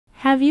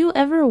Have you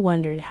ever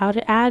wondered how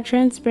to add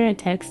transparent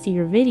text to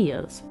your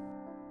videos?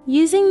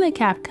 Using the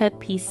CapCut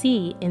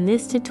PC in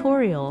this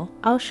tutorial,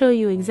 I'll show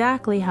you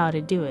exactly how to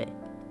do it.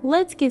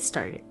 Let's get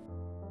started.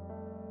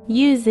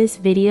 Use this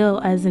video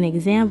as an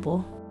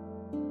example.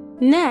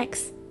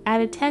 Next,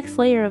 add a text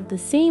layer of the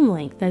same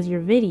length as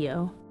your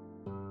video.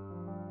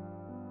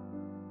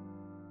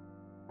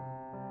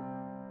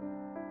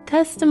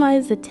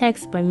 Customize the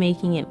text by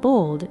making it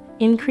bold,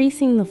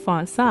 increasing the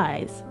font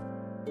size,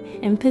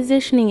 and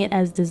positioning it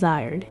as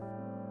desired.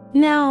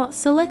 Now,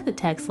 select the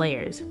text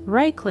layers,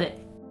 right-click,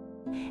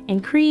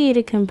 and create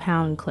a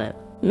compound clip.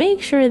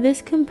 Make sure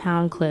this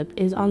compound clip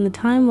is on the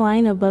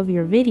timeline above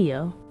your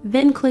video.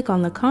 Then click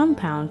on the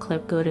compound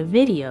clip, go to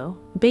Video,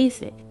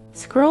 Basic.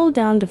 Scroll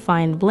down to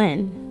find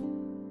Blend.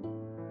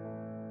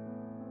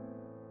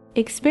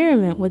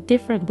 Experiment with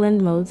different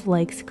blend modes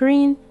like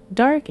Screen,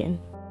 Darken,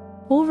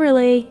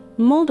 Overlay,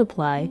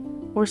 Multiply,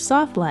 or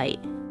Soft Light.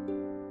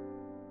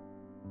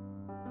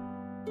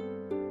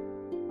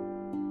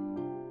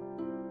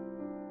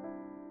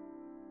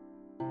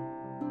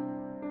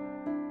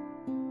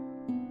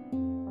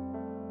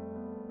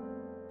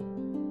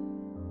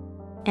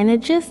 And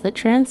adjust the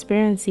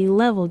transparency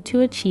level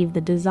to achieve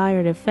the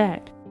desired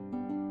effect.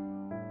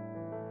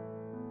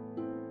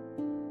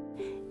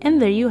 And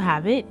there you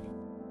have it.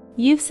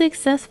 You've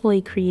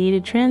successfully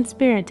created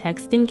transparent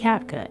text in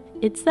CapCut.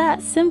 It's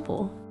that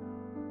simple.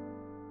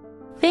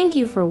 Thank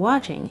you for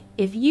watching.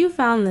 If you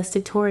found this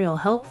tutorial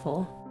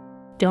helpful,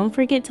 don't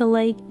forget to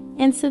like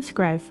and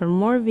subscribe for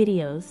more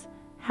videos.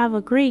 Have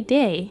a great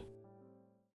day.